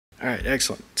All right,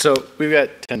 excellent. So we've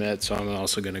got 10 minutes, so I'm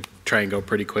also going to try and go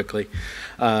pretty quickly.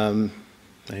 My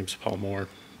name's Paul Moore,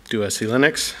 do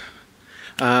SELinux.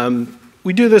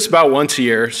 We do this about once a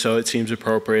year, so it seems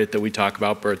appropriate that we talk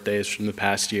about birthdays from the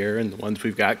past year and the ones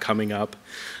we've got coming up.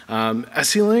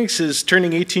 SELinux is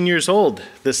turning 18 years old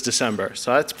this December,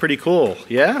 so that's pretty cool.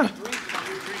 Yeah?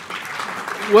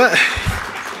 What?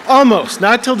 Almost,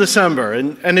 not till December,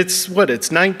 and it's what? It's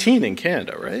 19 in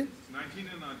Canada, right? 19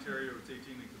 in Ontario, it's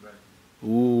 18 in Quebec.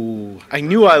 Ooh, I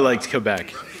knew I liked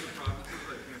Quebec. The rest of the provinces,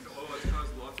 I think, oh, it's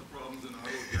caused lots of problems in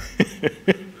Ottawa.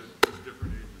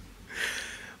 Different ages.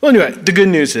 Well, anyway, the good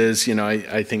news is, you know,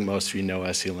 I think most of you know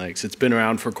SELinux. It's been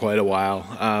around for quite a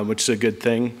while, which is a good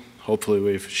thing. Hopefully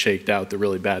we've shaked out the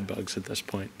really bad bugs at this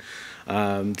point.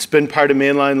 It's been part of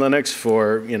mainline Linux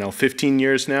for, 15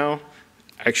 years now,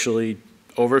 actually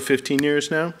over 15 years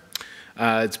now.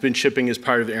 It's been shipping as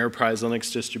part of enterprise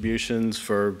Linux distributions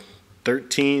for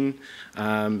 13.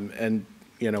 And,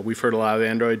 we've heard a lot of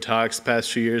Android talks the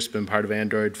past few years. It's been part of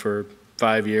Android for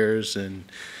 5 years. And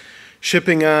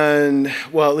shipping on,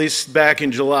 well, at least back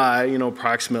in July,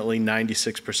 approximately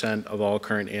 96% of all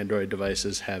current Android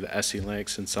devices have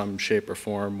SELinux in some shape or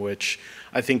form, which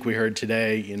I think we heard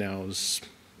today, is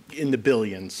in the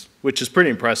billions, which is pretty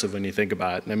impressive when you think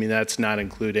about it. And I mean, that's not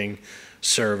including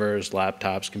servers,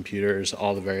 laptops, computers,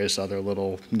 all the various other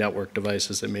little network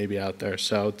devices that may be out there.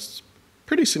 So it's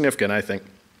pretty significant, I think.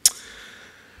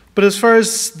 But as far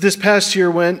as this past year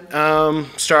went,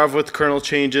 start off with kernel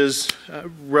changes,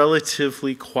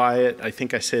 relatively quiet. I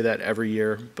think I say that every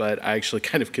year, but I actually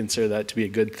kind of consider that to be a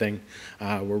good thing.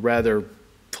 We're rather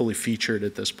fully featured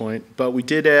at this point. But we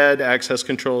did add access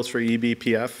controls for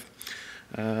eBPF.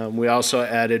 We also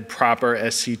added proper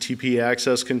SCTP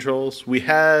access controls. We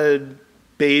had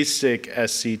basic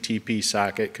SCTP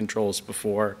socket controls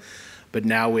before, but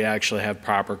now we actually have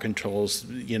proper controls,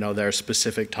 that are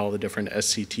specific to all the different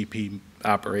SCTP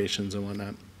operations and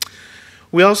whatnot.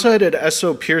 We also added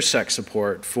SO PeerSec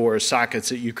support for sockets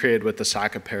that you created with the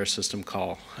socket pair system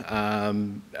call.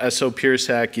 SO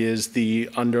PeerSec is the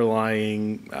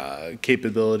underlying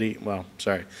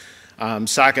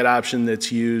socket option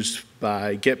that's used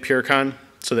by Get PureCon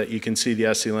so that you can see the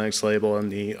SELinux label on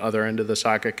the other end of the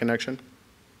socket connection.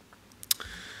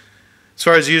 As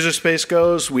far as user space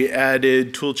goes, we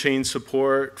added toolchain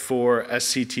support for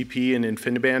SCTP and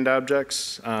InfiniBand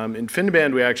objects.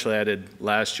 InfiniBand we actually added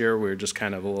last year. We were just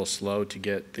kind of a little slow to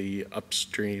get the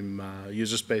upstream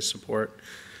user space support,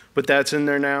 but that's in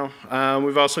there now.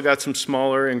 We've also got some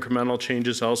smaller incremental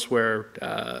changes elsewhere.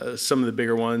 Some of the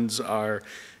bigger ones are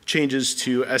changes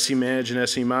to SEManage and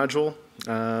SEModule.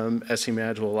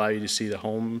 SEManage will allow you to see the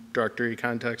home directory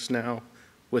context now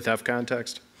with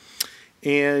fcontext.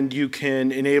 And you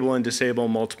can enable and disable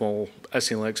multiple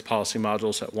SELinux policy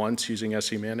modules at once using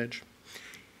SEManage.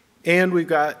 And we've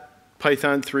got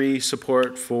Python 3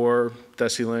 support for the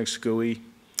SELinux GUI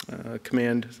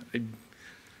command. I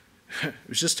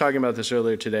was just talking about this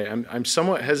earlier today. I'm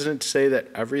somewhat hesitant to say that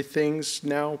everything's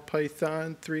now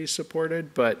Python 3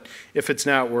 supported, but if it's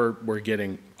not, we're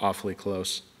getting awfully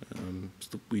close.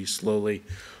 We slowly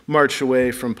march away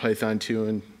from Python 2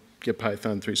 and get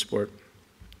Python 3 support.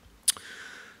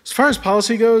 As far as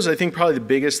policy goes, I think probably the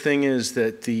biggest thing is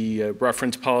that the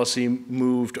reference policy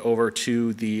moved over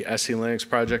to the SELinux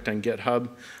project on GitHub.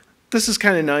 This is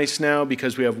kind of nice now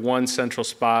because we have one central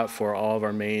spot for all of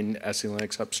our main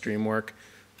SELinux upstream work,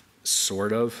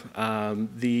 sort of.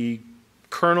 The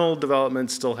kernel development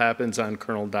still happens on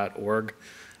kernel.org.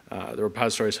 The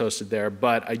repository is hosted there,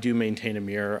 but I do maintain a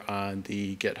mirror on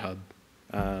the GitHub.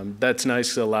 That's nice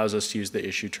because it allows us to use the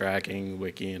issue tracking,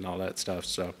 wiki, and all that stuff,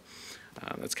 so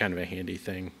that's kind of a handy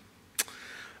thing.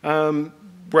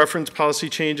 Reference policy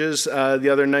changes. The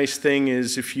other nice thing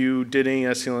is if you did any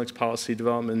SELinux policy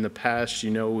development in the past,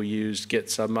 we used Git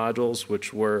submodules,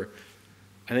 which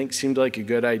I think seemed like a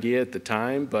good idea at the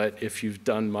time, but if you've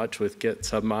done much with Git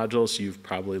submodules, you've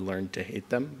probably learned to hate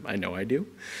them. I know I do.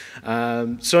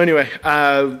 So anyway,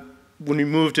 when we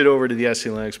moved it over to the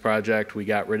SELinux project, we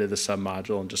got rid of the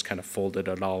submodule and just kind of folded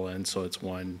it all in, so it's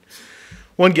one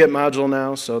Git module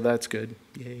now, so that's good.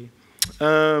 Yay.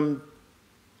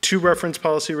 2 reference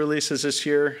policy releases this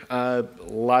year.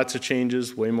 Lots of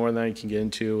changes, way more than I can get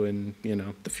into in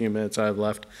the few minutes I have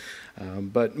left.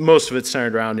 But most of it's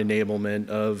centered around enablement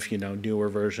of newer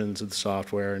versions of the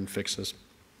software and fixes.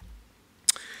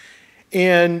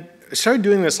 And I started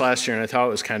doing this last year, and I thought it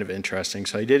was kind of interesting,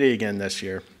 so I did it again this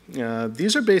year.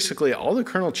 These are basically all the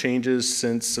kernel changes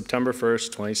since September 1st,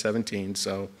 2017,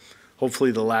 so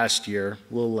hopefully the last year,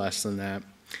 a little less than that.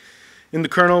 In the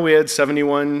kernel, we had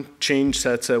 71 change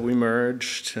sets that we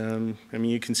merged. I mean,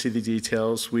 you can see the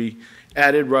details. We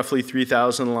added roughly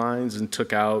 3,000 lines and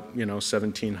took out,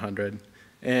 1,700.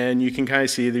 And you can kind of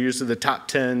see these are the top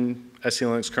 10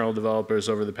 SELinux kernel developers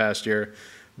over the past year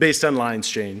based on lines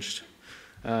changed.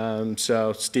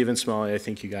 So Stephen Smalley, I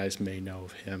think you guys may know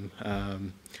of him.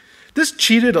 This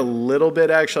cheated a little bit,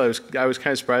 actually. I was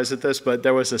kind of surprised at this, but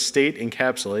there was a state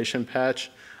encapsulation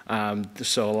patch.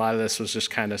 So a lot of this was just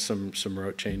kind of some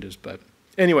rote changes. But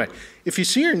anyway, if you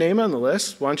see your name on the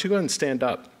list, why don't you go ahead and stand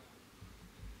up?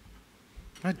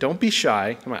 Don't be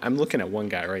shy. Come on, I'm looking at one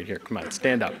guy right here. Come on,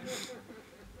 stand up.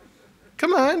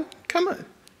 Come on, come on.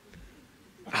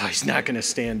 Oh, he's not going to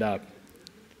stand up.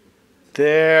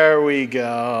 There we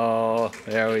go.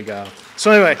 There we go. So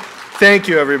anyway, thank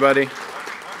you, everybody.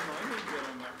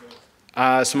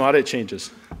 Some audit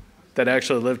changes that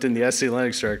actually lived in the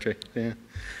SELinux directory. Yeah.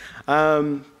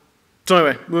 So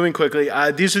anyway, moving quickly,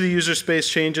 these are the user space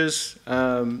changes.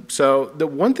 So the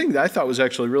one thing that I thought was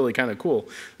actually really kind of cool,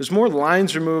 there's more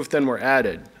lines removed than were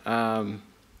added,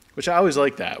 which I always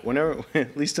like that. Whenever,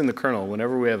 at least in the kernel,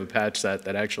 whenever we have a patch set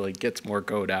that actually gets more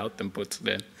code out than puts it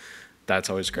in, that's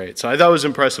always great. So I thought it was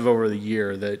impressive over the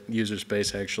year that user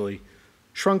space actually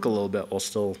shrunk a little bit while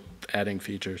still adding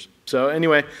features. So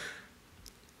anyway,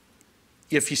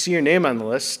 if you see your name on the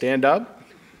list, stand up.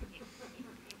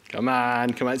 Come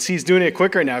on, come on. See, he's doing it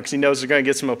quicker now because he knows we're going to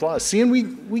get some applause. See, and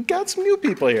we got some new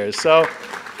people here. So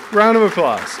round of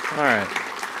applause. All right.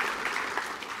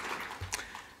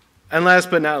 And last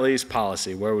but not least,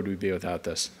 policy. Where would we be without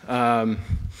this?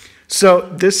 So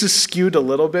this is skewed a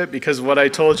little bit because of what I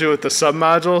told you with the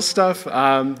submodule stuff.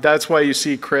 That's why you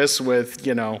see Chris with,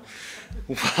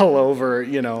 well over,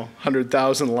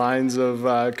 100,000 lines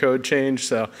of code change.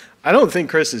 So I don't think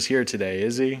Chris is here today,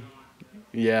 is he?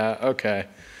 Yeah, okay.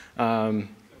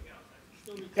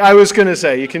 I was going to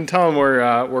say, you can tell him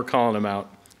we're calling him out.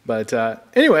 But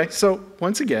anyway, so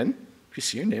once again, if you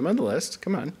see your name on the list,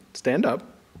 come on, stand up.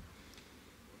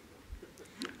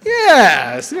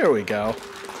 Yes, there we go.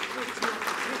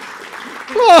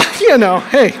 Well,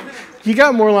 hey, you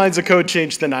got more lines of code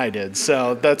change than I did,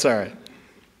 so that's all right.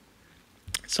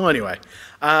 So anyway,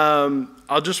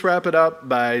 I'll just wrap it up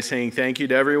by saying thank you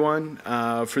to everyone.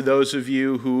 For those of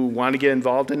you who want to get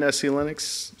involved in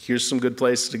SELinux, here's some good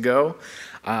places to go.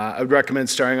 I would recommend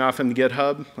starting off in the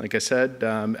GitHub. Like I said,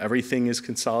 everything is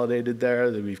consolidated there.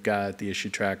 We've got the issue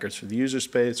trackers for the user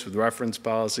space, for the reference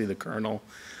policy, the kernel.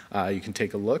 You can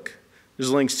take a look. There's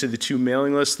links to the 2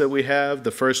 mailing lists that we have.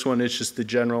 The first one is just the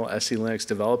general SELinux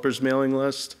developers mailing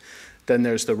list. Then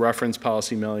there's the reference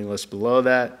policy mailing list below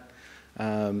that.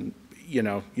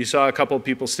 You saw a couple of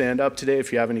people stand up today.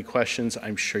 If you have any questions,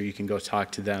 I'm sure you can go talk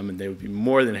to them, and they would be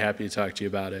more than happy to talk to you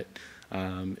about it.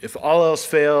 If all else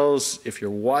fails, if you're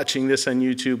watching this on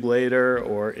YouTube later,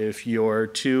 or if you're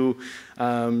too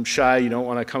shy, you don't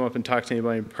want to come up and talk to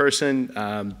anybody in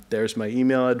person, there's my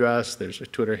email address, there's a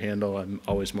Twitter handle. I'm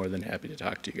always more than happy to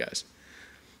talk to you guys.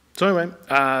 So anyway,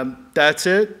 that's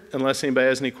it. Unless anybody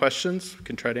has any questions, we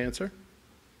can try to answer.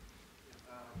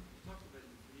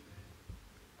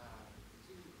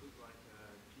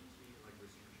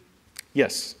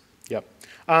 Yes. Yep.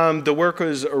 The work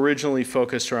was originally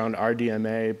focused around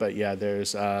RDMA, but yeah,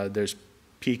 there's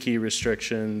P-key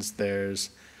restrictions, there's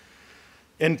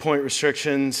endpoint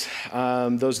restrictions.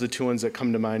 Those are the 2 ones that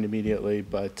come to mind immediately.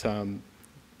 But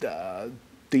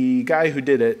the guy who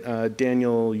did it,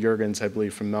 Daniel Jurgens, I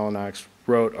believe, from Mellanox,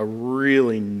 wrote a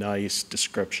really nice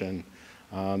description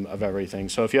of everything.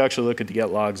 So if you actually look at the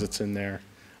get logs, it's in there.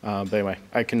 But anyway,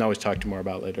 I can always talk to you more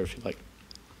about it later if you'd like.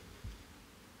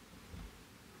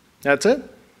 That's it?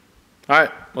 All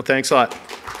right. Well, thanks a lot.